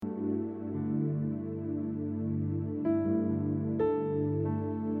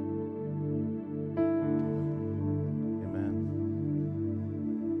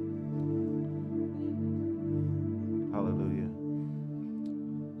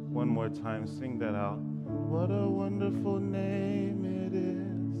One more time, sing that out. What a wonderful name it is.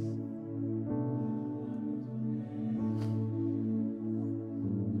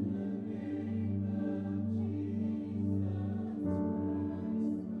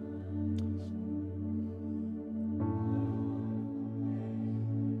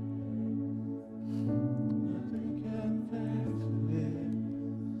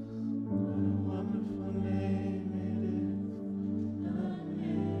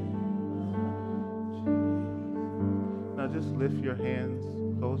 Just lift your hands,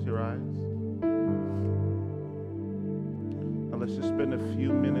 close your eyes. Now let's just spend a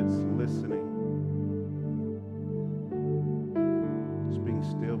few minutes listening. Just being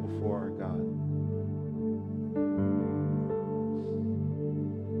still before our God.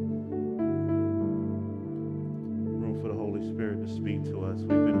 Room for the Holy Spirit to speak to us.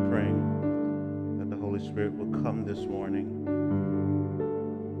 We've been praying that the Holy Spirit will come this morning.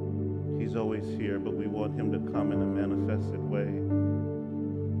 He's always here, but we want him to come in a manifested way.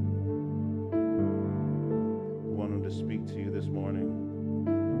 We want him to speak to you this morning.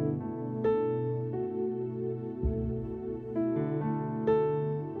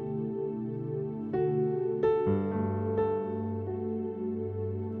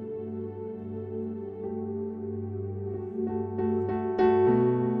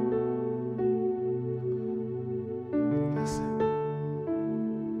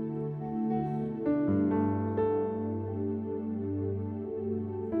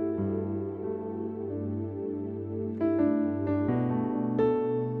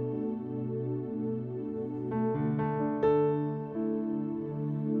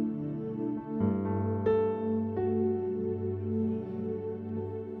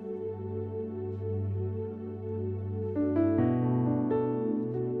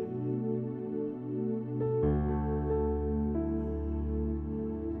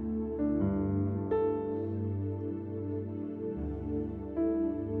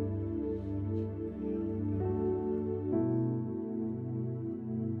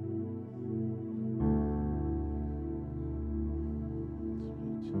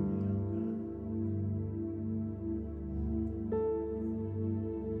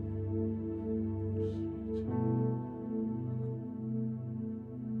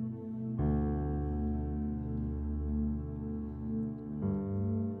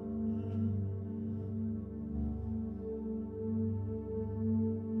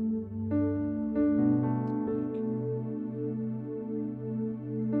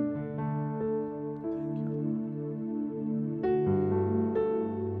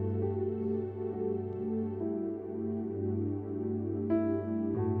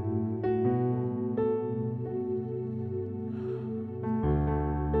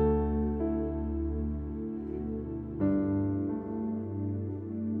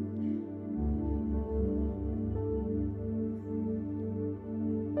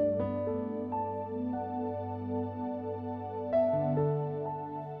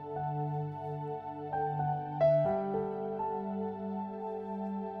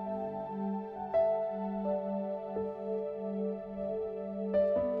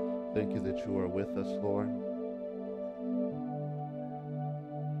 Thank you that you are with us, Lord.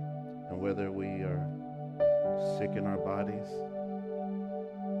 And whether we are sick in our bodies,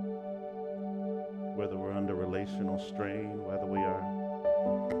 whether we're under relational strain, whether we are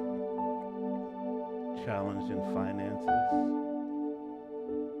challenged in finances,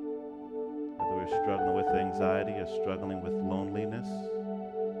 whether we're struggling with anxiety or struggling with loneliness,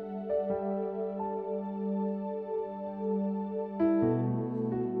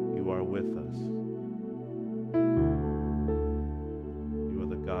 with us. You are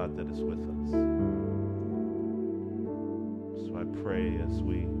the God that is with us. So I pray as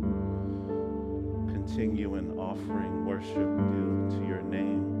we continue in offering worship due to your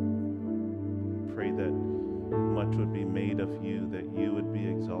name, I pray that much would be made of you, that you would be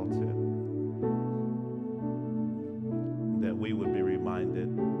exalted, that we would be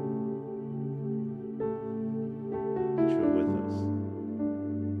reminded that you're with us.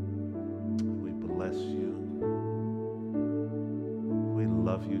 Bless you. We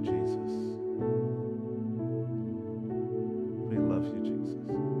love you, Jesus. We love you, Jesus.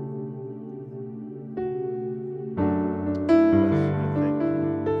 Bless you and thank you.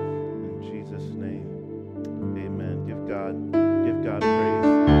 In Jesus' name, amen. Give God praise.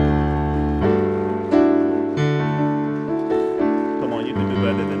 Come on, you can do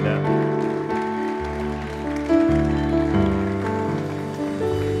better than that.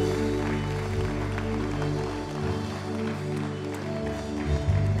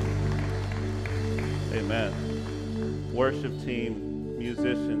 Amen. Worship team,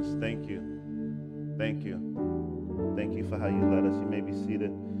 Musicians, thank you. Thank you. Thank you for how you led us. You may be seated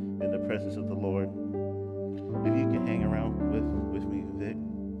in the presence of the Lord. If you can hang around with me, Vic.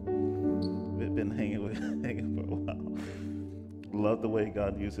 Vic been hanging for a while. Love the way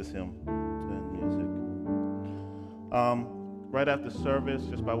God uses him in music. Right after service,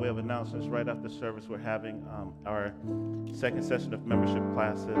 just by way of announcements, right after service, we're having our second session of membership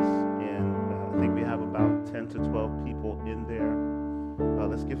classes, and I think we have about 10 to 12 people in there.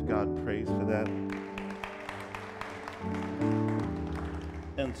 Let's give God praise for that.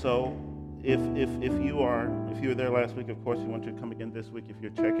 And so, if you were there last week, of course, you want to come again this week. If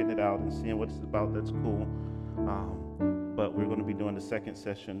you're checking it out and seeing what it's about, that's cool. But we're going to be doing the second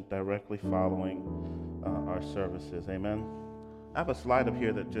session directly following our services. Amen. I have a slide up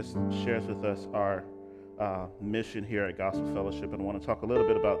here that just shares with us our mission here at Gospel Fellowship, and I want to talk a little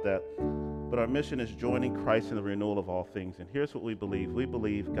bit about that. But our mission is joining Christ in the renewal of all things. And here's what we believe. We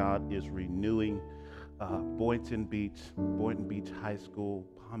believe God is renewing Boynton Beach High School,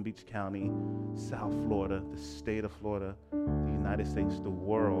 Palm Beach County, South Florida, the state of Florida, the United States, the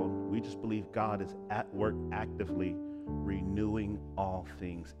world. We just believe God is at work actively renewing all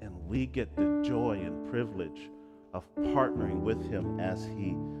things. And we get the joy and privilege of partnering with him as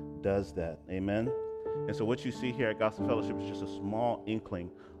he does that. Amen? And so what you see here at Gospel Fellowship is just a small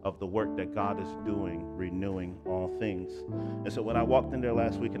inkling of the work that God is doing, renewing all things. And so when I walked in there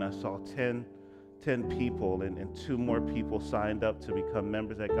last week and I saw 10 people and 2 more people signed up to become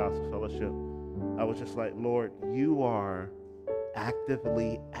members at Gospel Fellowship, I was just like, Lord, you are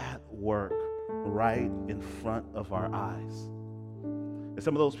actively at work right in front of our eyes. And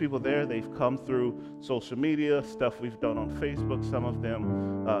some of those people there, they've come through social media, stuff we've done on Facebook, some of them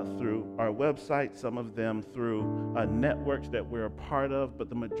through our website, some of them through networks that we're a part of, but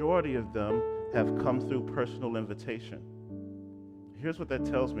the majority of them have come through personal invitation. Here's what that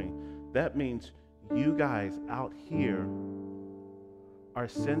tells me. That means you guys out here are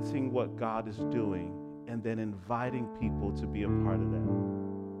sensing what God is doing and then inviting people to be a part of that.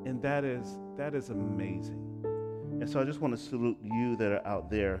 And that is amazing. And so I just want to salute you that are out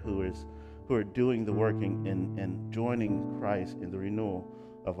there who are doing the working and joining Christ in the renewal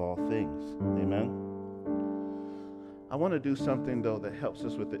of all things. Amen. I want to do something though that helps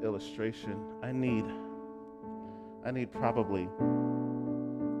us with the illustration. I need probably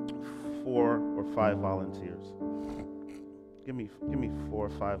 4 or 5 volunteers. Give me 4 or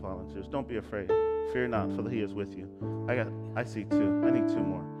 5 volunteers. Don't be afraid. Fear not, for He is with you. I see 2. I need 2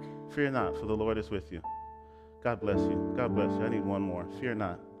 more. Fear not, for the Lord is with you. God bless you. God bless you. I need 1 more. Fear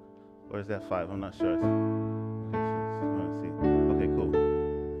not. Or is that 5? I'm not sure. Okay, cool.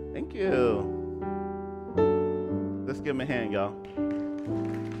 Thank you. Let's give him a hand, y'all.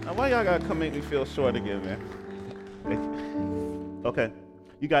 Now, why y'all gotta come make me feel short again, man? Okay.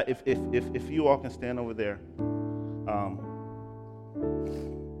 You got, if you all can stand over there.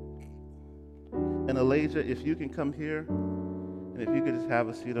 And Elijah, if you can come here, and if you could just have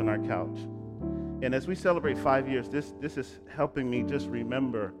a seat on our couch. And as we celebrate 5 years, this is helping me just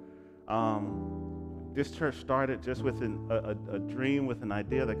remember this church started just with a dream, with an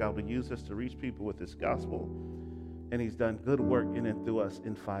idea that God would use us to reach people with this gospel. And He's done good work in and through us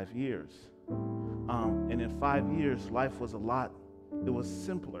in 5 years. And in 5 years, life was it was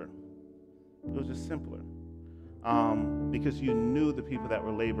simpler. It was just simpler. Because you knew the people that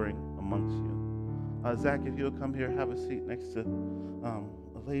were laboring amongst you. Zach, if you'll come here, have a seat next to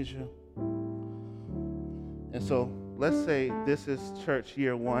Elijah. And so let's say this is church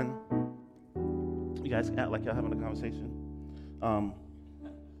year 1. You guys act like y'all having a conversation.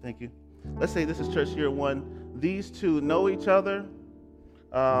 Thank you. Let's say this is church year 1. These 2 know each other.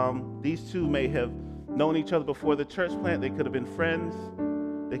 These 2 may have known each other before the church plant. They could have been friends.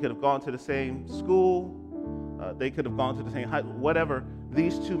 They could have gone to the same school. They could have gone to the same high school, whatever.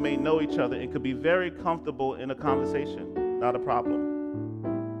 These 2 may know each other and could be very comfortable in a conversation. Not a problem.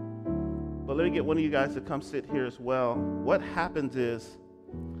 But let me get one of you guys to come sit here as well. What happens is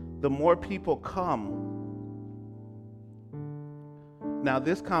the more people come, now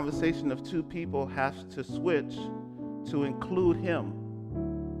this conversation of 2 people has to switch to include him.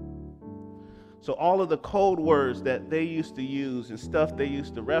 So all of the code words that they used to use and stuff they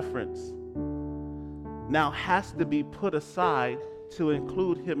used to reference now has to be put aside to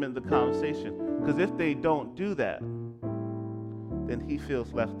include him in the conversation. Because if they don't do that, then he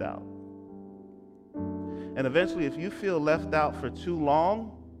feels left out. And eventually, if you feel left out for too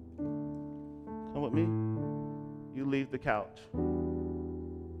long, come with me, you leave the couch.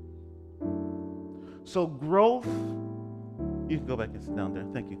 So growth, you can go back and sit down there,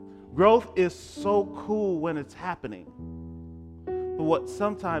 thank you. Growth is so cool when it's happening. But what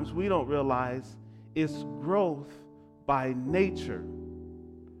sometimes we don't realize is growth by nature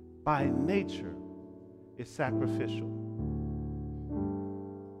is sacrificial.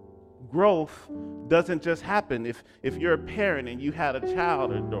 Growth doesn't just happen. If you're a parent and you had a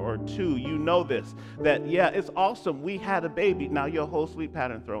child or two, you know this, that yeah, it's awesome, we had a baby, now your whole sleep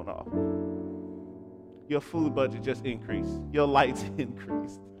pattern thrown off. Your food budget just increased. Your lights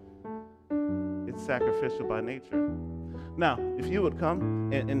increased. It's sacrificial by nature. Now, if you would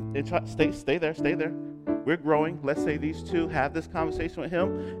come and try, stay there. We're growing. Let's say these two have this conversation with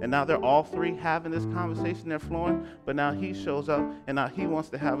him, and now they're all three having this conversation. They're flowing, but now he shows up, and now he wants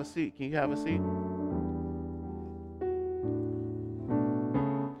to have a seat. Can you have a seat?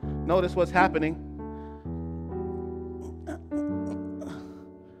 Notice what's happening.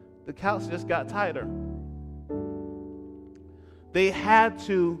 The couch just got tighter. They had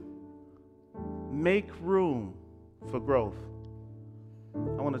to make room for growth.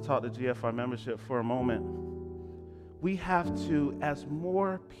 I want to talk to GFR membership for a moment. We have to, as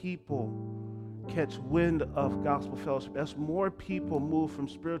more people catch wind of gospel fellowship, as more people move from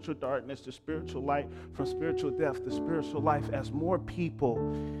spiritual darkness to spiritual light, from spiritual death to spiritual life, as more people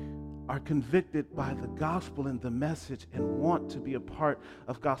are convicted by the gospel and the message and want to be a part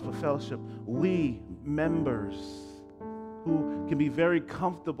of gospel fellowship, we members who can be very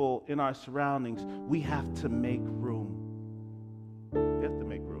comfortable in our surroundings, we have to make room. We have to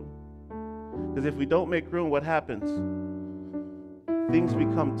make room. Because if we don't make room, what happens? Things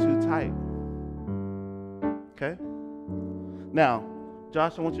become too tight. Okay? Now,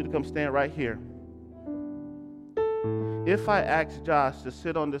 Josh, I want you to come stand right here. If I ask Josh to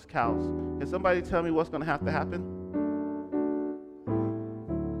sit on this couch, can somebody tell me what's going to have to happen?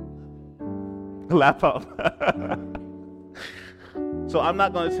 Lap up. So I'm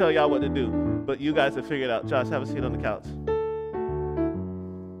not going to tell y'all what to do, but you guys have figured it out. Josh, have a seat on the couch.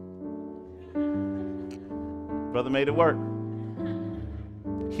 Brother made it work.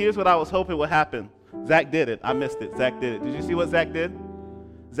 Here's what I was hoping would happen. Zach did it. I missed it. Zach did it. Did you see what Zach did?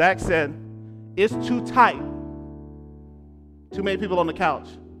 Zach said, it's too tight. Too many people on the couch.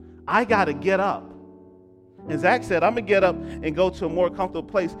 I got to get up. And Zach said, I'm going to get up and go to a more comfortable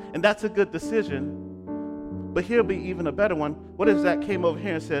place. And that's a good decision. But here'll be even a better one. What if Zach came over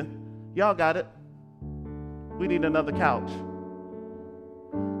here and said, y'all got it. We need another couch.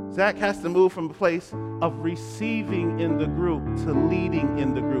 Zach has to move from a place of receiving in the group to leading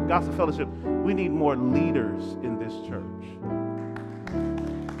in the group. Gospel Fellowship, we need more leaders in this church.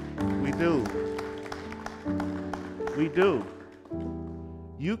 We do. We do.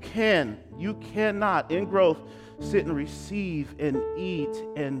 You cannot, in growth, sit and receive and eat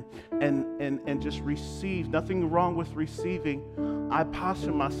and just receive. Nothing wrong with receiving. I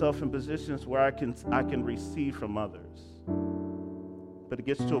posture myself in positions where I can receive from others. But it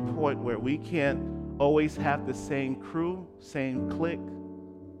gets to a point where we can't always have the same crew, same clique,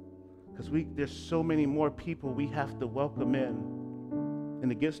 because there's so many more people we have to welcome in. And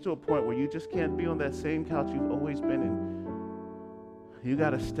it gets to a point where you just can't be on that same couch you've always been in. You got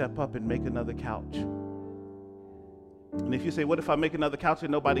to step up and make another couch. And if you say, what if I make another couch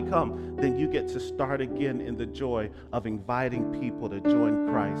and nobody come? Then you get to start again in the joy of inviting people to join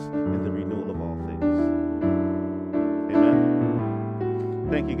Christ in the renewal of all things. Amen.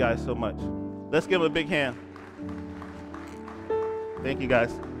 Thank you guys so much. Let's give them a big hand. Thank you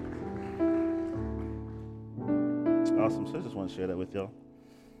guys. Awesome. So I just want to share that with y'all.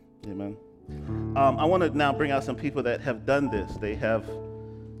 Amen. I want to now bring out some people that have done this. They have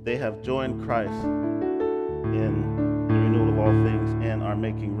joined Christ in the renewal of all things and are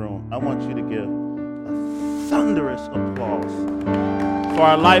making room. I want you to give a thunderous applause for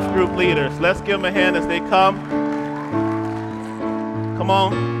our life group leaders. Let's give them a hand as they come. Come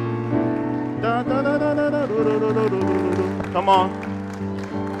on. Come on.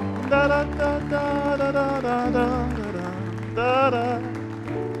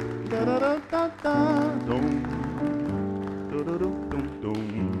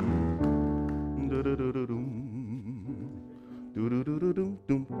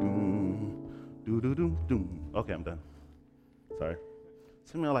 Okay, I'm done. Sorry.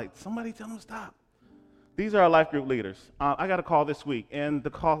 Some of you are like, somebody tell them to stop. These are our life group leaders. I got a call this week, and the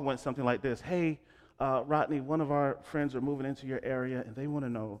call went something like this. Hey, Rodney, one of our friends are moving into your area, and they want to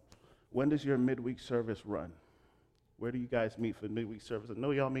know, when does your midweek service run? Where do you guys meet for the midweek service? I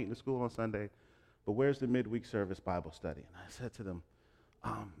know y'all meet in the school on Sunday, but where's the midweek service Bible study? And I said to them,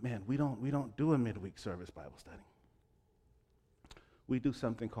 man, we don't do a midweek service Bible study. We do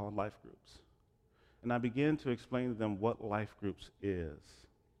something called life groups. And I began to explain to them what life groups is.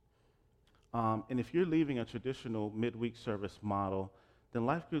 And if you're leaving a traditional midweek service model, then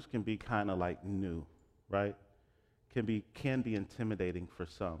life groups can be kind of like new, right? Can be intimidating for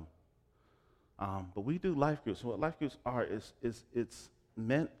some. But we do life groups. What life groups are is it's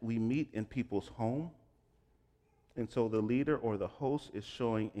meant we meet in people's home. And so the leader or the host is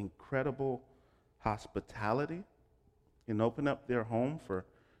showing incredible hospitality and open up their home for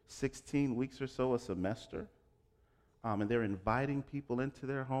 16 weeks or so a semester. And they're inviting people into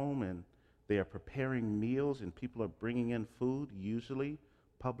their home, and they are preparing meals, and people are bringing in food, usually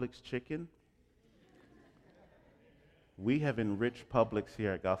Publix chicken. We have enriched Publix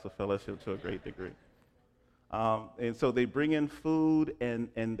here at Gospel Fellowship to a great degree. And so they bring in food,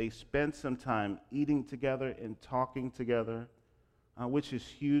 and they spend some time eating together and talking together, which is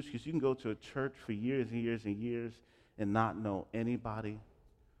huge because you can go to a church for years and years and years and not know anybody.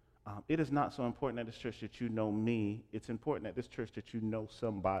 It is not so important at this church that you know me. It's important at this church that you know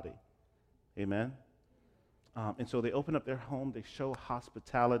somebody. Amen? And so they open up their home. They show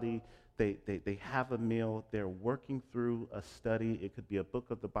hospitality. They have a meal. They're working through a study. It could be a book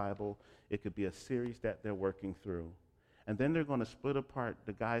of the Bible. It could be a series that they're working through. And then they're going to split apart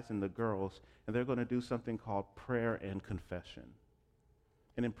the guys and the girls, and they're going to do something called prayer and confession.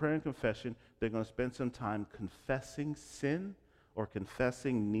 And in prayer and confession, they're going to spend some time confessing sin or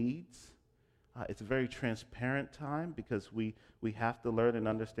confessing needs. It's a very transparent time because we have to learn and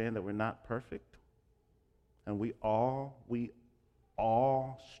understand that we're not perfect. And we all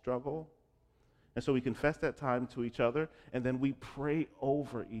struggle. And so we confess that time to each other, and then we pray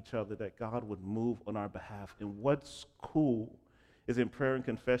over each other that God would move on our behalf. And what's cool is in prayer and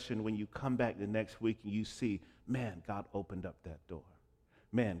confession, when you come back the next week and you see, man, God opened up that door.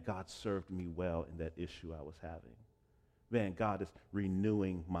 Man, God served me well in that issue I was having. Man, God is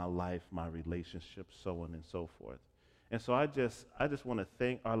renewing my life, my relationships, so on and so forth. And so I just want to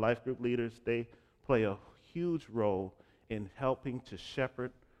thank our life group leaders. They play a huge role in helping to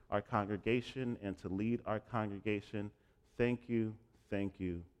shepherd our congregation and to lead our congregation. Thank you, thank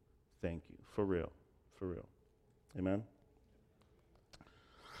you, thank you. For real, for real. Amen.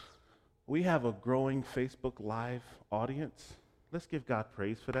 We have a growing Facebook Live audience. Let's give God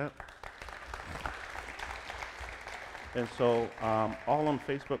praise for that. And so all on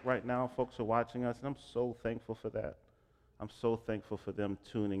Facebook right now, folks are watching us, and I'm so thankful for that. I'm so thankful for them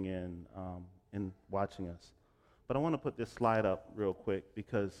tuning in and watching us. But I want to put this slide up real quick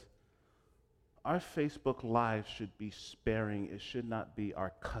because our Facebook Live should be sparing. It should not be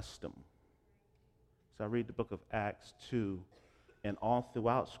our custom. So I read the book of Acts 2, and all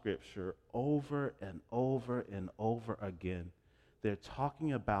throughout Scripture, over and over and over again, they're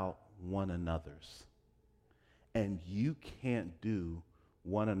talking about one another's. And you can't do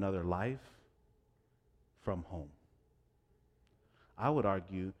one another life from home. I would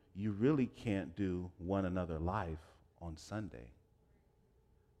argue you really can't do one another life on Sunday.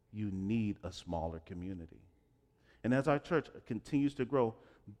 You need a smaller community. And as our church continues to grow,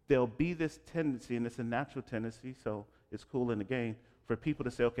 there'll be this tendency, and it's a natural tendency, so it's cool in the game, for people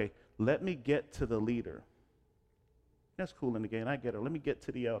to say, okay, let me get to the leader. That's cool in the game. I get it. Let me get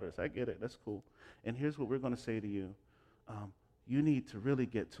to the elders. I get it. That's cool. And here's what we're going to say to you. You need to really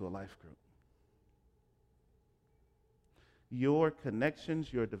get to a life group. Your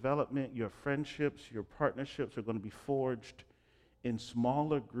connections, your development, your friendships, your partnerships are going to be forged in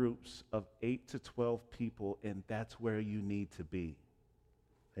smaller groups of 8 to 12 people, and that's where you need to be.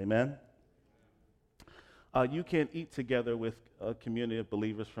 Amen? You can't eat together with a community of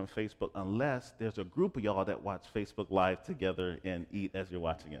believers from Facebook unless there's a group of y'all that watch Facebook Live together and eat as you're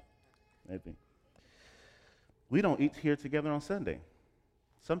watching it. Maybe. We don't eat here together on Sunday.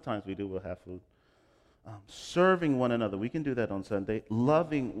 Sometimes we do, we'll have food. Serving one another, we can do that on Sunday.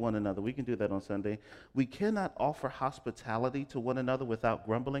 Loving one another, we can do that on Sunday. We cannot offer hospitality to one another without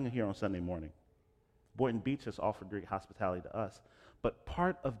grumbling here on Sunday morning. Boynton Beach has offered great hospitality to us. But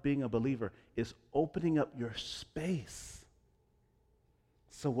part of being a believer is opening up your space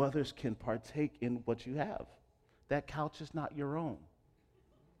so others can partake in what you have. That couch is not your own.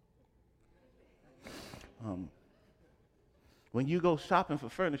 When you go shopping for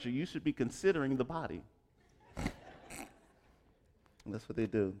furniture, you should be considering the body. That's what they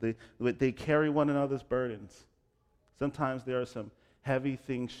do. They carry one another's burdens. Sometimes there are some heavy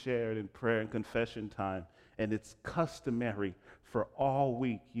things shared in prayer and confession time, and it's customary for all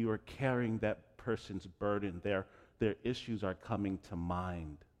week you are carrying that person's burden. Their issues are coming to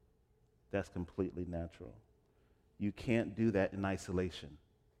mind. That's completely natural. You can't do that in isolation.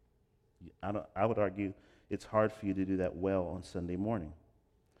 I would argue it's hard for you to do that well on Sunday morning.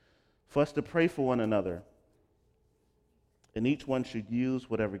 For us to pray for one another, And each one should use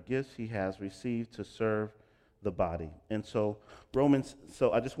whatever gifts he has received to serve the body. And so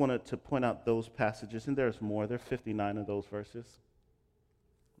so I just wanted to point out those passages, and there's more. There are 59 of those verses,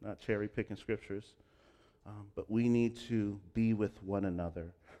 not cherry picking scriptures. But we need to be with one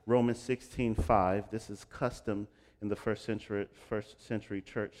another. Romans 16:5. This is custom in the first century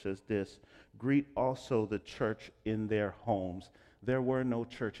church, says this: greet also the church in their homes. There were no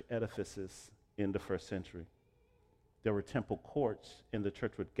church edifices in the first century. There were temple courts, and the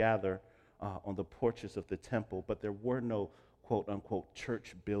church would gather on the porches of the temple, but there were no quote unquote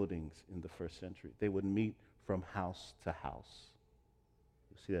church buildings in the first century. They would meet from house to house.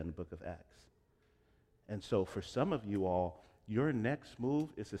 You see that in the book of Acts. And so for some of you all, your next move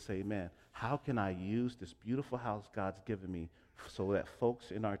is to say, man, how can I use this beautiful house God's given me so that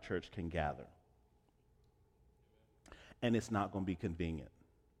folks in our church can gather? And it's not going to be convenient.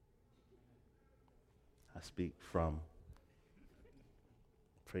 I speak from,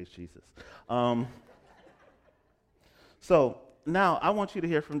 praise Jesus. So now I want you to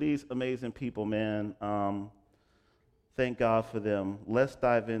hear from these amazing people, man. Thank God for them. Let's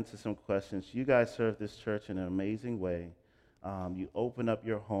dive into some questions. You guys serve this church in an amazing way. You open up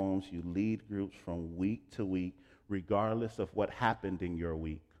your homes. You lead groups from week to week, regardless of what happened in your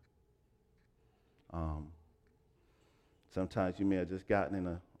week. Sometimes you may have just gotten in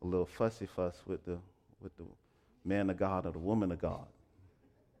a little fussy fuss with the man of God or the woman of God,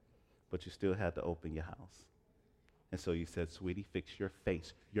 but you still had to open your house. And so you said, sweetie, fix your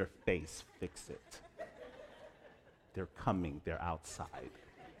face. Your face, fix it. They're coming. They're outside.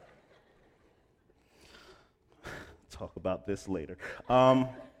 Talk about this later.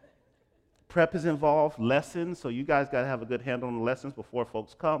 Prep is involved. Lessons. So you guys got to have a good handle on the lessons before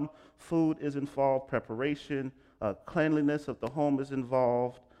folks come. Food is involved. Preparation. Cleanliness of the home is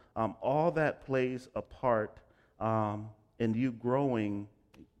involved. All that plays a part in you growing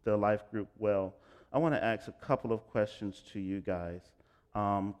the life group well. I want to ask a couple of questions to you guys.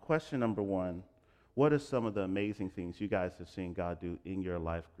 Question number one. What are some of the amazing things you guys have seen God do in your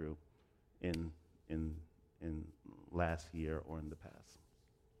life group in last year or in the past?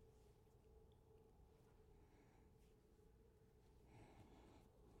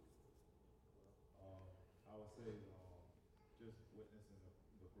 I would say just witnessing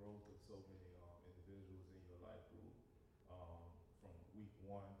the growth of so many individuals in your life group from week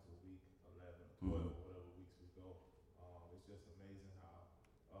 1 to week 11 or 12, whatever weeks we go. It's just amazing how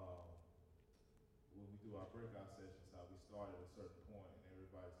when we do our breakout sessions, how we start at a certain point and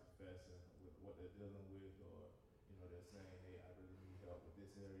everybody's confessing with what they're dealing with, or they're saying, "Hey, I really need help with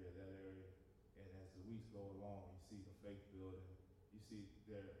this area, that area." And as the weeks go along, you see the faith building. You see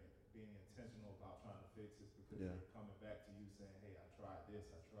they're being intentional about trying to fix it because they're coming back to you saying, "Hey, I tried this,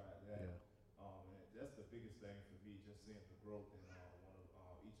 I tried that." Yeah. And that's the biggest thing for me, just seeing the growth in one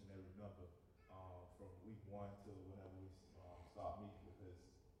of each and every member from week 1 to whenever we start meeting, because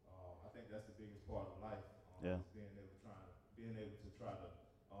I think that's the biggest part of life, is being able to try to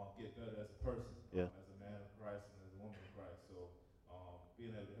get better as a person, as a man of Christ and as a woman of Christ. So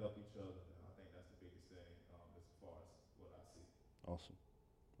being able to help each other, I think that's the biggest thing as far as what I see. Awesome.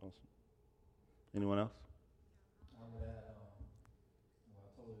 Awesome. Anyone else? I would add, well, I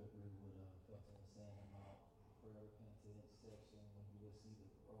totally agree with Felton was saying about prayer, repentance, section, when you will see the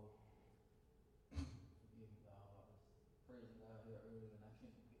growth. Forgive me, y'all, I was praising God here earlier and I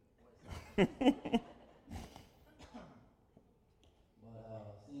can't even get my voice out.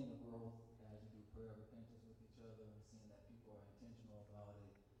 But seeing the growth as you do prayer, repentance with each other, and seeing that people are intentional about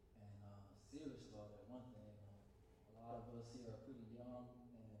it and serious about it. One thing, a lot of us here are pretty young,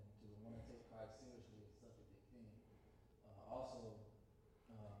 and to want to take Christ seriously is such a big thing. Also,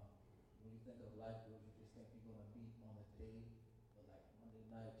 when you think of life groups, you just think you're going to meet on a day, like Monday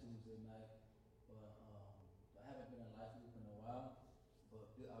night, Tuesday night. But I haven't been in life group in a while,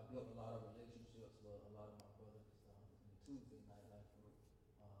 but I built a lot of relationships with a lot of my brothers in the Tuesday night life group.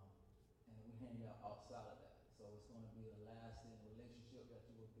 And we hang out outside of that. So it's going to be a lasting relationship that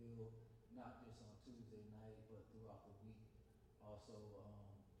you will build, not just on Tuesday night, but throughout the week. Also,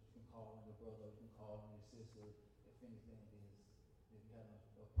 you can call on your brother, you can call on your sister if anything is, if you're having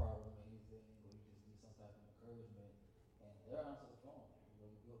a problem or anything, or you just need some type of encouragement. And they'll answer the phone. You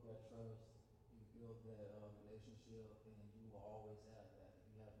build that trust, you build that relationship, and you will always have that. If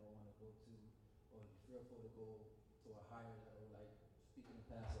you have no one to go to, or you're fearful to go to a higher level, like speaking of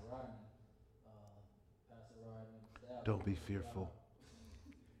Pastor Rodney, Pastor Rodney and the staff. Don't be fearful.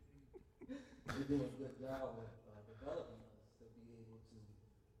 They do a good job of developing us to be able to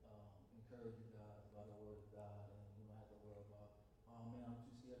encourage you guys by the word of God, and you don't have to worry about, oh man, I'm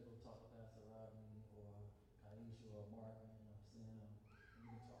too scared to go talk to Pastor Rodney or Kaisha or Marvin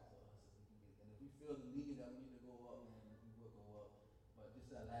feel the need that we need to go up, man, we will go up. But just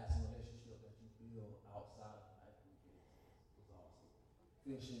that lasting relationship that you build outside of the life group is awesome.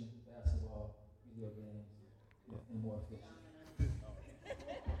 Fishing, basketball, video games, and more fishing.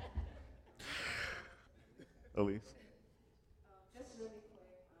 Elise? Just really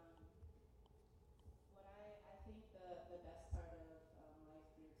quick, I think the best part of life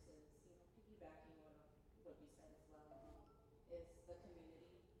groups is, piggybacking what you said as well, is the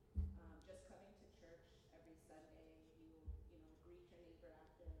community. Just coming to church every Sunday, greet your neighbor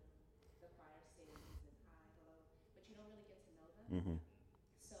after the choir sings and hi, hello, but you don't really get to know them. Mm-hmm.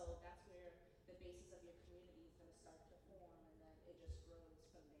 So that's where the basis of your community is going to start to form, and then it just grows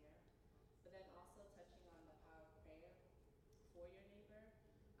from there. But then also touching on the power of prayer for your neighbor.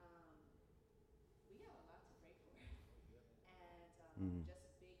 Um, we got a lot to pray for. And just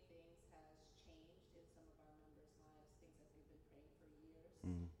big things has changed in some of our members' lives, things that they've been praying for years.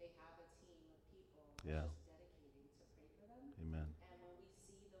 They have a team of people Yeah. just dedicating to pray for them. Amen. And when we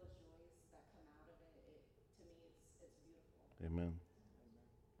see those joys that come out of it, to me, it's beautiful. Amen.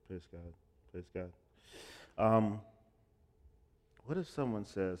 Praise God. Praise God. What if someone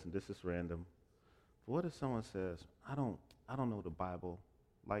says, and this is random, what if someone says, I don't know the Bible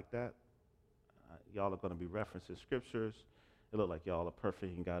like that. Y'all are going to be referencing scriptures. It look like y'all are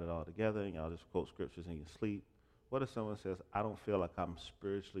perfect and got it all together, and y'all just quote scriptures in your sleep. What if someone says, I don't feel like I'm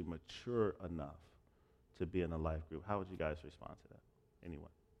spiritually mature enough to be in a life group? How would you guys respond to that? Anyone?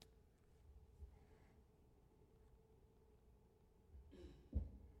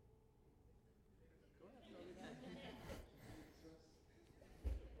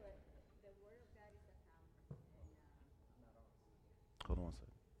 Hold on a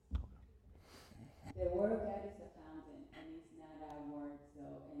second. The word of God is a fountain, and it's not our words,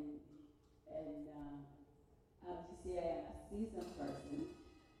 though. And I would just say I am a seasoned person.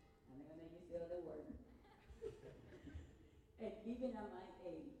 I'm not gonna use the other word. And even at my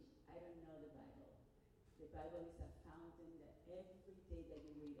age, I don't know the Bible. The Bible is a fountain that every day that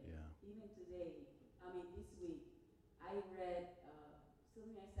you read it. Yeah. Even today, this week, I read.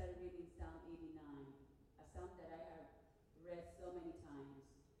 Suddenly I started reading Psalm 89, a psalm that I have read so many times,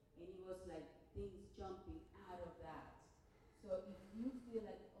 and it was like things jumping out of that. So if you feel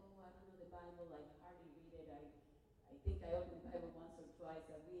like, oh, I don't know the Bible, I hardly read it, I think I open the Bible once or twice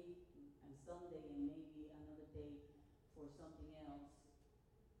a week, on Sunday and maybe another day for something else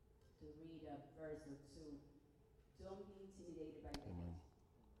to read a verse or two. Don't be intimidated by that. Amen.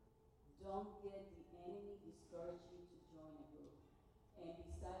 Don't get the enemy discourage you to join a group. And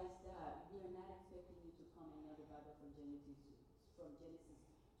besides that, we are not expecting you to come and know the Bible from Genesis to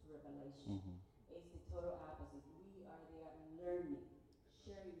Revelation. Mm-hmm. It's the total opposite. We are there learning,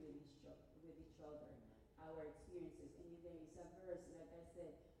 sharing with each other our experiences. And there is a verse, like I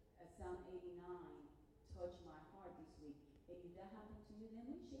said, Psalm 89 touched my heart this week. And if that happened to you, then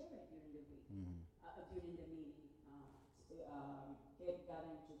we share it during the week, during the meeting,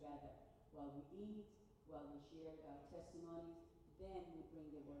 gathering together while we eat, while we share our testimonies. Then we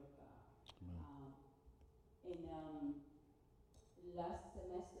bring the word of God. Last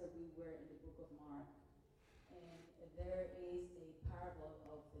semester we were in the book of Mark, and there is a parable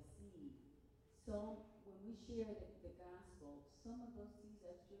of the seed. So when we share the gospel, some of those seeds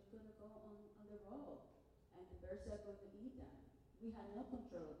are just going to go on the road, and the birds are going to eat them. We have no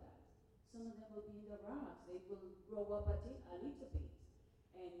control of that. Some of them will be in the rocks. They will grow up a little bit,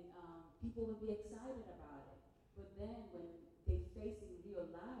 and people will be excited about it. But then when they face in real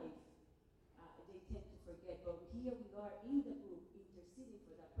life, they tend to forget. But here we are in the group interceding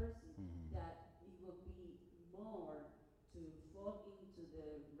for that person, that it will be more to fall into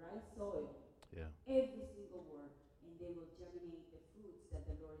the right soil. Yeah. Every single word, and they will germinate the fruits that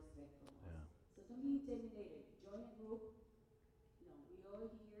the Lord expects from us. Yeah. So don't be intimidated. Join a group. We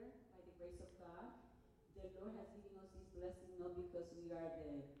all here by the grace of God. The Lord has given us this blessing not because we are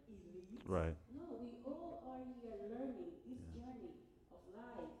the elite. Right. No, we all are here learning this journey of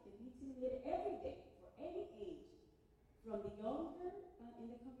life. Can be intimidated every day for any age, from the younger in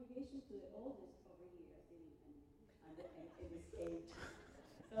the congregation to the oldest over here in this age.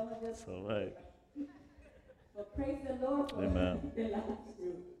 Some of us. So right. But praise the Lord for Amen. the life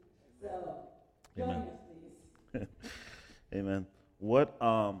group. So join Amen. us, please. Amen. What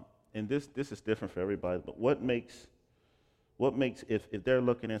and this is different for everybody, but what makes if they're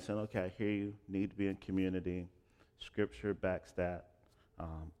looking and saying, okay, I hear you, need to be in community, scripture backs that,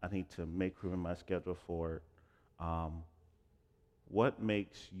 I need to make room in my schedule for it. What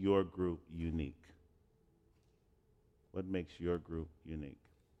makes your group unique? What makes your group unique?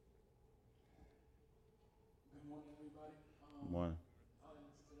 Good morning, everybody. One. I'll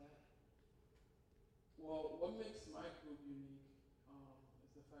answer to that. Well, what makes my group unique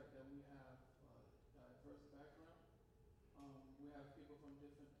is the fact that we have diverse background. We have people from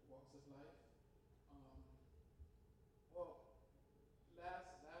different walks of life. Um, well,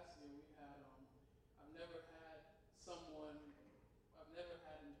 last year we had I've never had someone I've never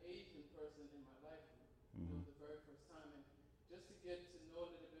had an Asian person in my life group. It was the very first time, and just to get to know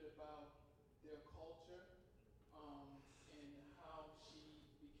a little bit about their culture and how she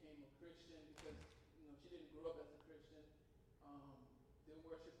became a Christian, because she didn't grow up as a Christian. Um, their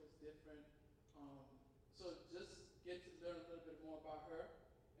worship was different. Um, so just get to learn a little bit more about her,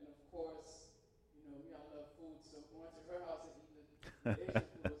 and of course, me, I love food, so going to her house and eating the Asian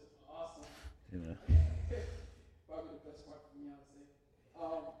food was awesome. Yeah. Probably the best part for me, I would say.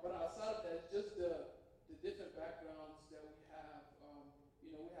 But outside of that, just the different backgrounds that we have.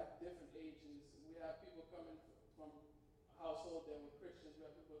 We have different ages. We have people coming from households that were Christians. We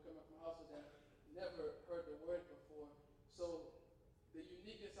have people coming from households that never heard the word before. So the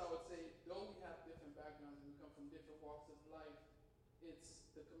uniqueness, I would say, though we have different backgrounds and we come from different walks of life, it's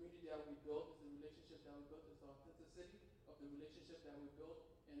the community that we built, it's the relationship that we built, it's the authenticity of the relationship that we built,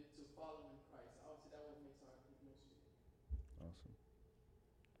 and to follow in Christ. I would say that what makes our group most unique. Awesome.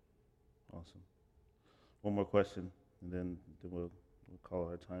 Awesome. One more question, and then we'll call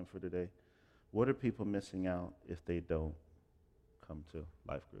our time for today. What are people missing out if they don't come to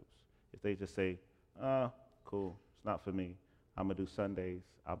life groups? If they just say, cool, it's not for me. I'm gonna do Sundays.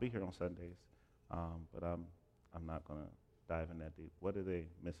 I'll be here on Sundays, but I'm not gonna dive in that deep. What are they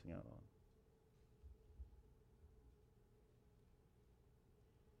missing out on?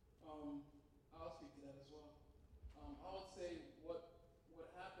 I'll speak to that as well. I would say what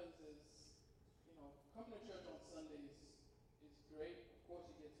happens is, coming to church on Sundays is great. Of course,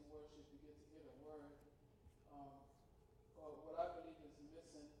 you get to worship, you get to hear the word. But what I believe is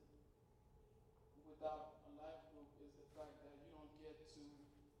missing without a life group is the fact that you don't get to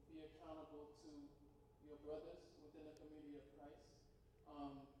be accountable to your brothers within the community of Christ.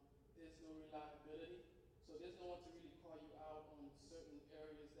 There's no reliability, so there's no one to really call you out on certain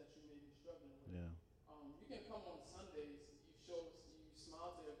areas that you may be struggling with. Yeah. You can come on Sundays, you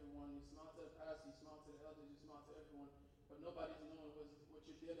smile to everyone, you smile to the pastor, you smile to the elders, you smile to everyone, but nobody's knowing what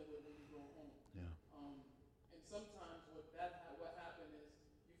you're dealing with when you go home. Yeah. And sometimes what happened is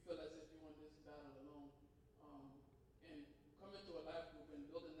you feel as if you're in this battle alone. And coming to a life group and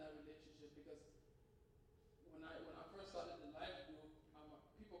building that relationship, because when I first started the life group,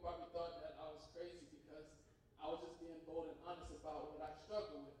 people probably thought that I was crazy because I was just being bold and honest about what I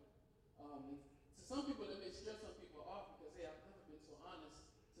struggle with. And to some people, it may scare some people off because, hey, I've never been so honest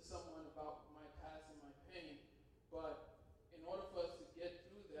to someone about my past and my pain. But in order for us to get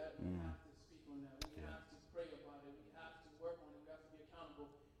through that, we have to speak on that. We have to pray about it. We have to work on it. We have to be accountable.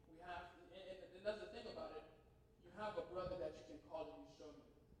 We have to, and that's the thing about it. You have a brother that you can call if you're struggling.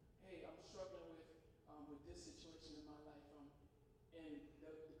 Hey, I'm struggling with this situation in my life. And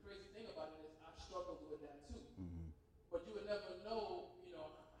the crazy thing about it is I struggled with that too. But you would never know,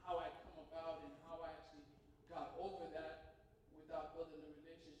 how I come about and how I actually got over that without building a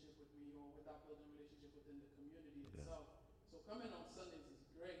relationship with me or without building a relationship within the community itself. So coming on Sundays is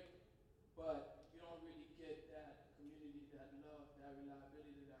great, but you don't really get that community, that love, that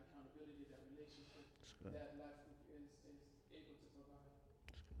reliability, that accountability, that relationship that life group is able to provide.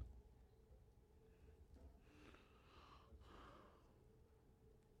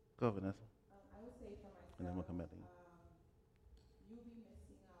 Go, Vanessa. I would say for myself, And then we'll come back to you. you'll be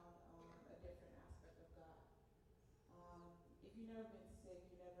missing out on a different aspect of God. If you've never been sick,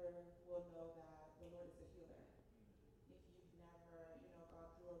 you never will know that the Lord is a healer. If you've never, gone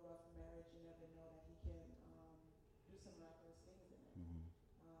through a rough marriage, you never know that He can do some miraculous things in it.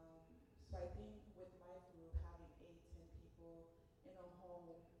 So I think with life group, having 8, 10 people in a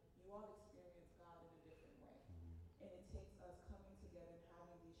home, you all experience God in a different way. And it takes us coming together and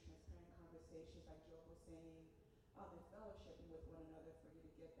having these transparent conversations, like Joe was saying, and fellowshipping with one another for you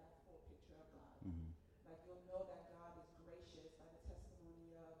to get that full picture of God. Like you'll know that God is gracious by the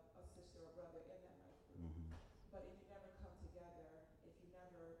testimony of a sister or brother in that life group. But if you never come together, if you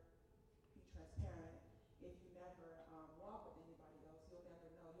never be transparent, if you never walk with anybody else, you'll never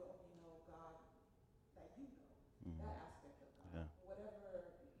know. You'll only know God that you know, that aspect of God,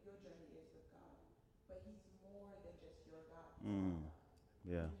 whatever your journey is with God. But He's more than just your God. He's our God.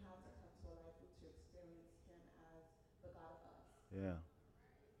 Yeah. You have to come to a life group to experience Him as the God of us. Yeah.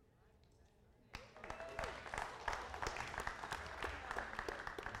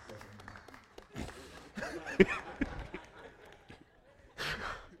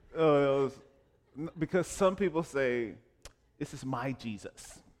 Because some people say, this is my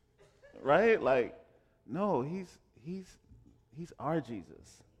Jesus, right? Like, No, he's our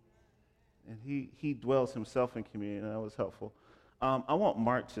Jesus. And he dwells himself in community, and that was helpful. I want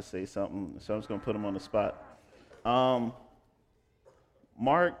Mark to say something, so I'm just going to put him on the spot.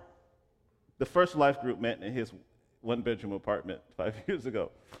 Mark, the first life group met in his one-bedroom apartment 5 years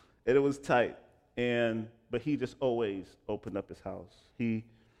ago, and it was tight. But he just always opened up his house. He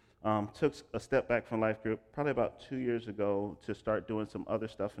took a step back from life group probably about 2 years ago to start doing some other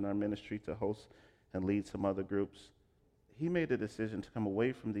stuff in our ministry, to host and lead some other groups. He made a decision to come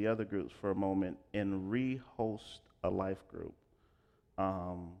away from the other groups for a moment and re-host a life group.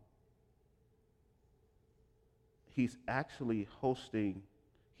 He's actually hosting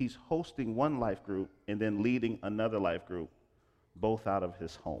one life group and then leading another life group, both out of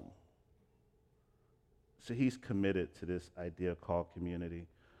his home. So he's committed to this idea called community.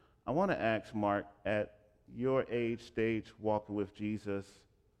 I want to ask Mark, at your age, stage, walking with Jesus,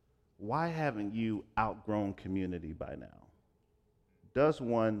 why haven't you outgrown community by now? Does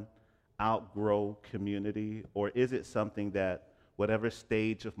one outgrow community, or is it something that whatever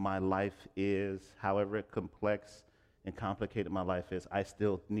stage of my life is, however complex and complicated my life is, I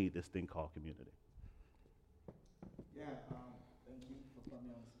still need this thing called community? Yeah, thank you for putting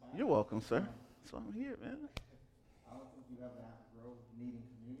me on the spot. You're welcome, sir. That's why I'm here, man. I don't think you ever outgrow needing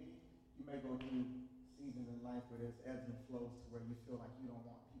community. You may go through seasons in life where there's ebbs and flows to where you feel like you don't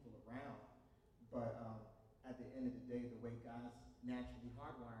want people around. But at the end of the day, the way God's naturally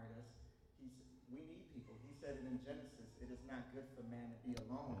hardwired us, we need people. He said it in Genesis, it is not good for man to be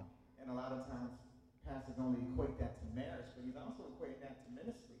alone. Yeah. And a lot of times, pastors only equate that to marriage, but he's also equating that to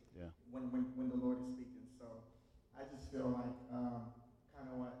ministry. Yeah. When the Lord is speaking. So I just feel like kind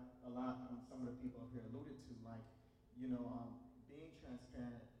of what some of the people up here alluded to, like, being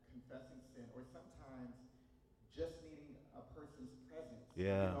transparent, confessing sin, or sometimes just needing a person's presence.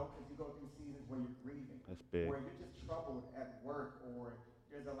 Yeah. Because you go through seasons where you're grieving. That's big. Where you're just troubled at work, or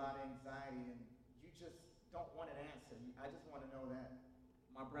there's a lot of anxiety, and you just don't want an answer. I just want to know that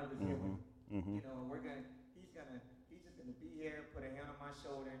my brother's here with me. Mm-hmm. He's just gonna be here, put a hand on my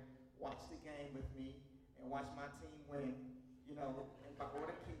shoulder, watch the game with me, and watch my team win. And if I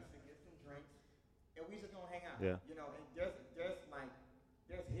order pizza, get some drinks, and we just gonna hang out. Yeah. And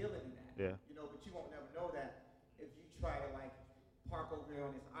there's healing in that. Yeah. But you won't never know that if you try to park over here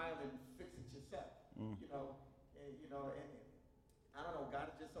on this island and fix it yourself. Mm. And I don't know,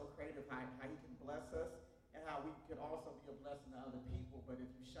 God is just so creative how he can bless us and how we can also be a blessing to other people. But if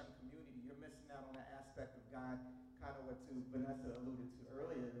you shun community, you're missing out on that aspect of God, kind of what Vanessa alluded to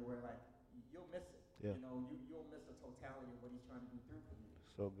earlier, where you'll miss it. Yeah. You'll miss the totality of what he's trying to do through community.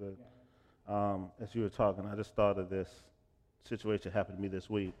 So good. Yeah. As you were talking, I just thought of this situation happened to me this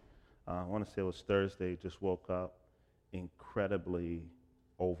week. I want to say it was Thursday. Just woke up incredibly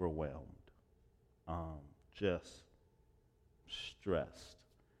overwhelmed, just stressed,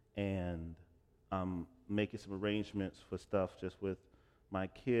 and I'm making some arrangements for stuff just with my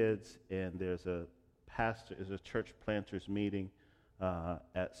kids, and there's a church planters meeting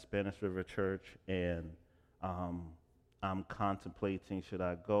at Spanish River Church, and I'm contemplating, should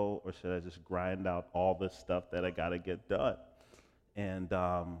I go or should I just grind out all this stuff that I got to get done? And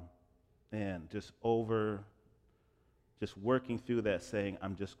just working through that, saying,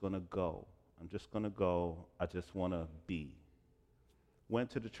 I'm just going to go. I just want to be. Went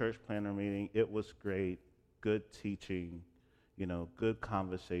to the church planner meeting. It was great. Good teaching, good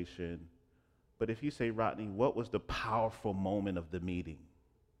conversation. But if you say, Rodney, what was the powerful moment of the meeting?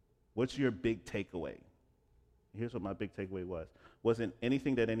 What's your big takeaway? Here's what my big takeaway was. Wasn't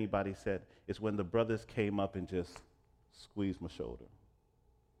anything that anybody said. It's when the brothers came up and just squeezed my shoulder.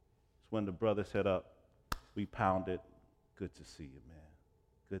 It's when the brothers said up, we pounded. Good to see you,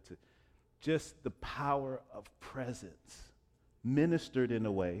 man. Just the power of presence ministered in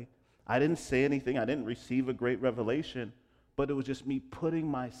a way. I didn't say anything. I didn't receive a great revelation, but it was just me putting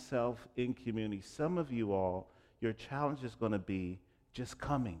myself in community. Some of you all, your challenge is going to be just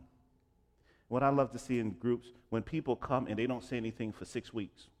coming. What I love to see in groups, when people come and they don't say anything for 6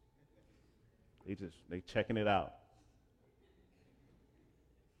 weeks, they checking it out.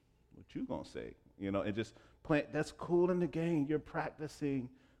 What you gonna say? And just plant. That's cool in the game. You're practicing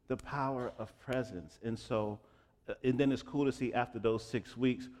the power of presence, and so, and then it's cool to see after those 6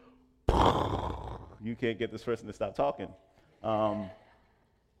 weeks, you can't get this person to stop talking.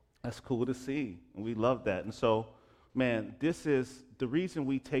 That's cool to see, and we love that. And so, man, this is the reason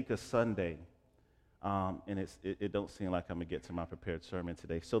we take a Sunday. And it don't seem like I'm going to get to my prepared sermon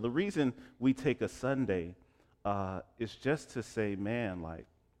today. So the reason we take a Sunday is just to say, man,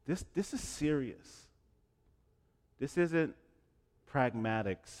 this is serious. This isn't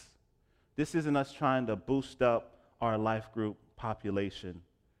pragmatics. This isn't us trying to boost up our life group population.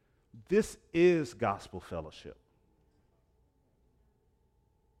 This is gospel fellowship.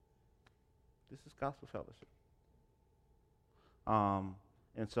 This is gospel fellowship.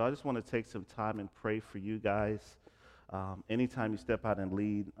 And so I just want to take some time and pray for you guys. Anytime you step out and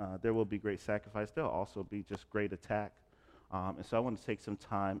lead, there will be great sacrifice. There'll also be just great attack. And so I want to take some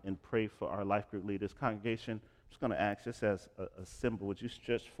time and pray for our life group leaders. Congregation, I'm just going to ask, just as a symbol, would you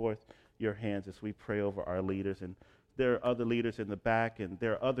stretch forth your hands as we pray over our leaders? And there are other leaders in the back, and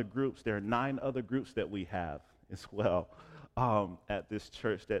there are other groups. There are 9 other groups that we have as well at this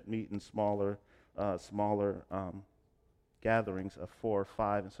church that meet in smaller gatherings of 4 or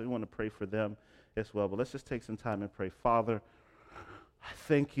 5. And so we want to pray for them as well. But let's just take some time and pray. Father, I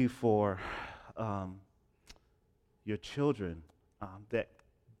thank you for your children that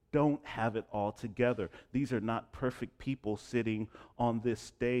don't have it all together. These are not perfect people sitting on this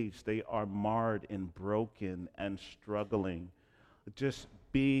stage. They are marred and broken and struggling, just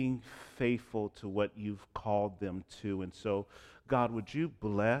being faithful to what you've called them to. And so, God, would you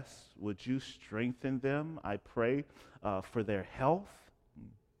bless, would you strengthen them? I pray for their health.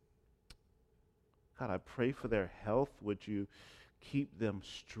 God, I pray for their health. Would you keep them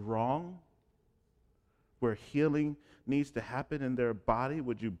strong? Where healing needs to happen in their body,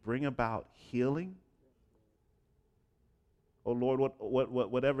 would you bring about healing? Oh Lord,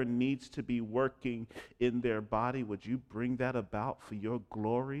 whatever needs to be working in their body, would you bring that about for your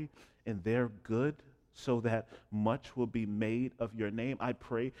glory and their good, so that much will be made of your name? I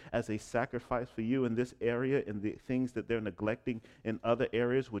pray as a sacrifice for you in this area and the things that they're neglecting in other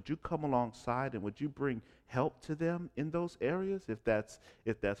areas. Would you come alongside and would you bring help to them in those areas? If that's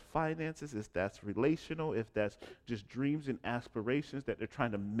finances, if that's relational, if that's just dreams and aspirations that they're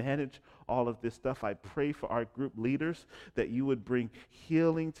trying to manage all of this stuff, I pray for our group leaders that you would bring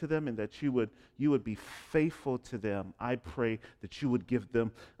healing to them and that you would be faithful to them. I pray that you would give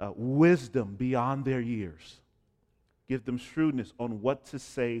them wisdom beyond their years. Give them shrewdness on what to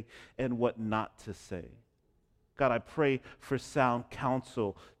say and what not to say. God, I pray for sound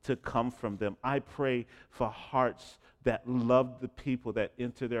counsel to come from them. I pray for hearts that love the people that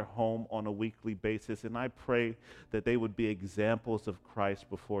enter their home on a weekly basis. And I pray that they would be examples of Christ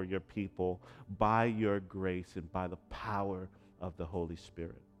before your people by your grace and by the power of the Holy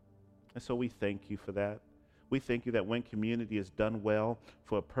Spirit. And so we thank you for that. We thank you that when community is done well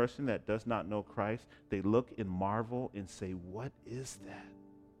for a person that does not know Christ, they look and marvel and say, what is that?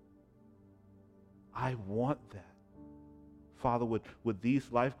 I want that. Father, would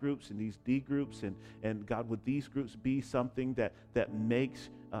these life groups and these D groups and God, would these groups be something that makes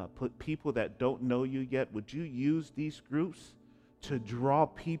put people that don't know you yet? Would you use these groups to draw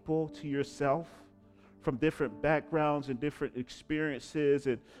people to yourself from different backgrounds and different experiences?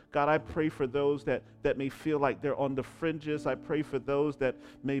 And God, I pray for those that may feel like they're on the fringes. I pray for those that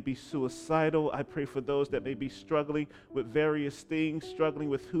may be suicidal. I pray for those that may be struggling with various things, struggling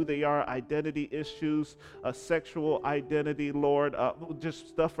with who they are, identity issues, sexual identity, Lord, just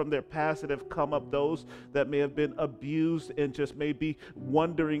stuff from their past that have come up, those that may have been abused and just may be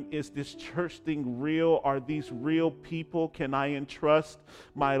wondering, is this church thing real? Are these real people? Can I entrust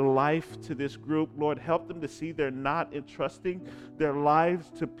my life to this group? Lord, help them to see they're not entrusting their lives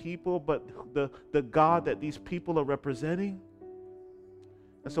to people, but the God that these people are representing.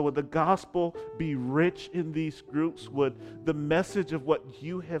 And so would the gospel be rich in these groups? Would the message of what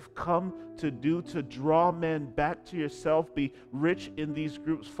you have come to do to draw men back to yourself be rich in these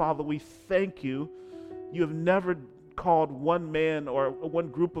groups? Father, we thank you. You have never called one man or one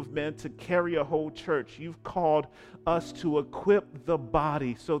group of men to carry a whole church. You've called us to equip the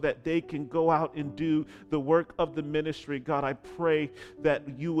body so that they can go out and do the work of the ministry. God, I pray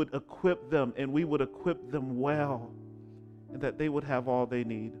that you would equip them and we would equip them well, and that they would have all they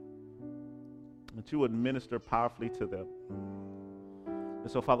need, that you would minister powerfully to them. And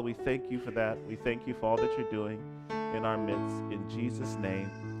so, Father, we thank you for that. We thank you for all that you're doing in our midst. In Jesus'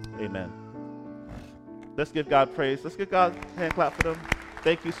 name, amen. Let's give God praise. Let's give God a hand clap for them.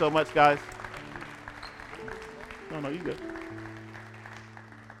 Thank you so much, guys. No, you good.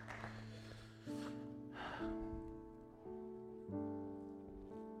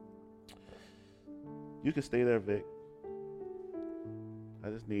 You can stay there, Vic. I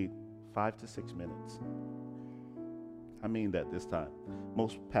just need 5 to 6 minutes. I mean that this time.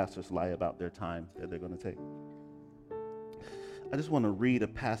 Most pastors lie about their time that they're going to take. I just want to read a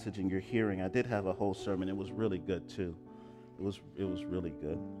passage in your hearing. I did have a whole sermon. It was really good too. It was really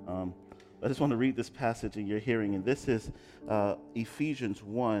good. I just want to read this passage in your hearing, and this is Ephesians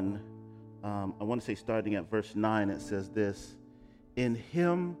 1. I want to say starting at verse 9, it says this: "In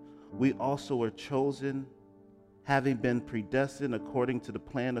him we also were chosen, having been predestined according to the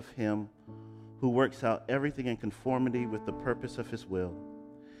plan of him who works out everything in conformity with the purpose of his will,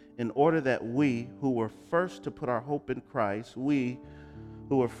 in order that we who were first to put our hope in Christ,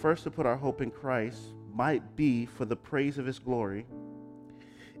 might be for the praise of his glory.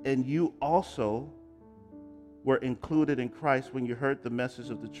 And you also were included in Christ when you heard the message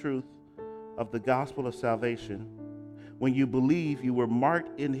of the truth of the gospel of salvation. When you believe, you were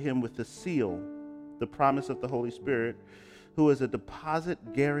marked in him with the seal, the promise of the Holy Spirit, who is a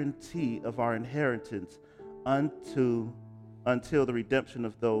deposit guarantee of our inheritance until the redemption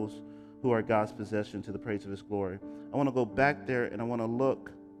of those who are God's possession to the praise of his glory. I want to go back there and I want to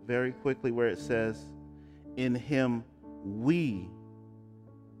look very quickly where it says, in him we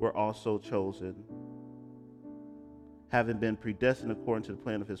were also chosen, having been predestined according to the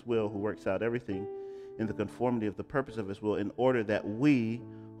plan of his will, who works out everything in the conformity of the purpose of his will, in order that we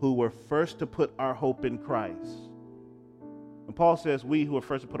who were first to put our hope in Christ. When Paul says we who were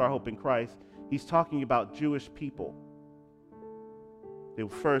first to put our hope in Christ, he's talking about Jewish people. They were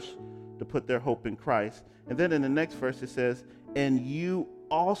first to put their hope in Christ. And then in the next verse it says, and you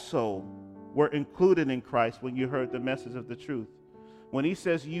also were included in Christ when you heard the message of the truth. When he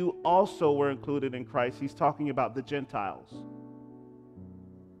says you also were included in Christ, he's talking about the Gentiles.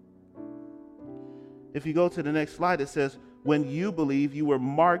 If you go to the next slide, it says, when you believe, you were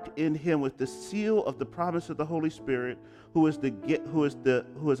marked in him with the seal of the promise of the Holy Spirit, who is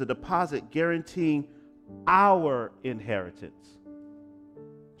a deposit guaranteeing our inheritance.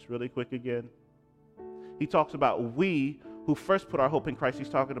 It's really quick again. He talks about we who first put our hope in Christ. He's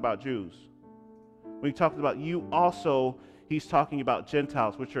talking about Jews. When he talks about you also, he's talking about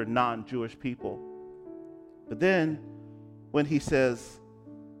Gentiles, which are non-Jewish people. But then when he says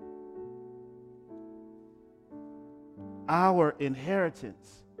our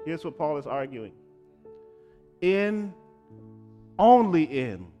inheritance, here's what Paul is arguing. Only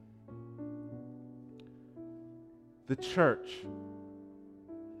in the church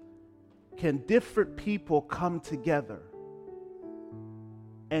can different people come together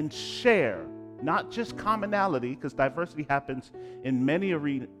and share, not just commonality, because diversity happens in many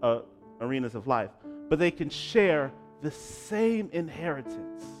arenas of life, but they can share the same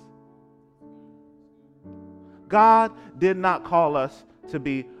inheritance. God did not call us to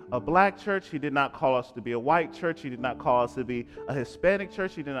be a black church. He did not call us to be a white church. He did not call us to be a Hispanic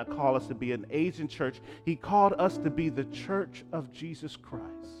church. He did not call us to be an Asian church. He called us to be the church of Jesus Christ.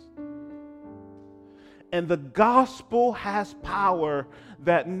 And the gospel has power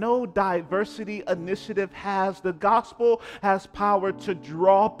that no diversity initiative has. The gospel has power to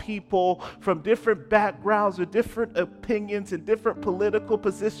draw people from different backgrounds or different opinions and different political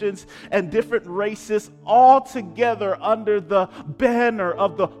positions and different races, all together under the banner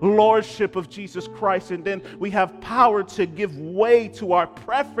of the lordship of Jesus Christ. And then we have power to give way to our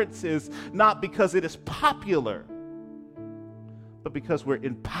preferences, not because it is popular, but because we're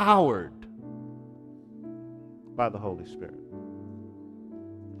empowered by the Holy Spirit.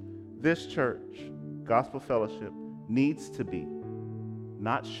 This church, Gospel Fellowship, needs to be,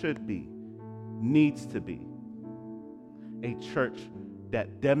 not should be, needs to be a church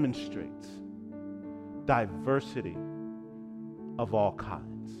that demonstrates diversity of all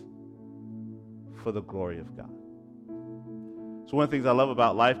kinds for the glory of God. So one of the things I love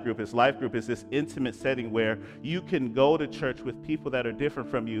about Life Group is this intimate setting where you can go to church with people that are different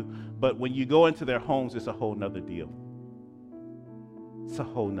from you, but when you go into their homes, it's a whole nother deal. It's a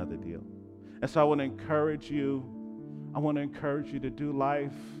whole nother deal. And so I want to encourage you to do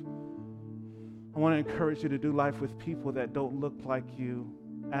life. I want to encourage you to do life with people that don't look like you,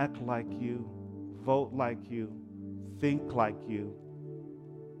 act like you, vote like you, think like you.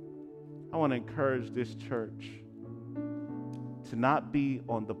 I want to encourage this church to not be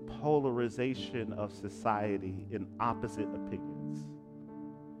on the polarization of society in opposite opinions,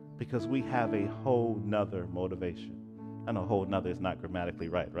 because we have a whole nother motivation. I know whole nother is not grammatically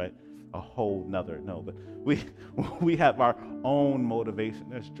right? A whole nother, no, but we have our own motivation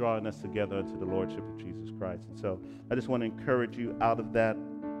that's drawing us together into the lordship of Jesus Christ. And so I just want to encourage you out of that.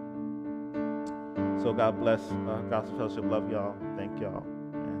 So God bless Gospel Fellowship. Love y'all. Thank y'all.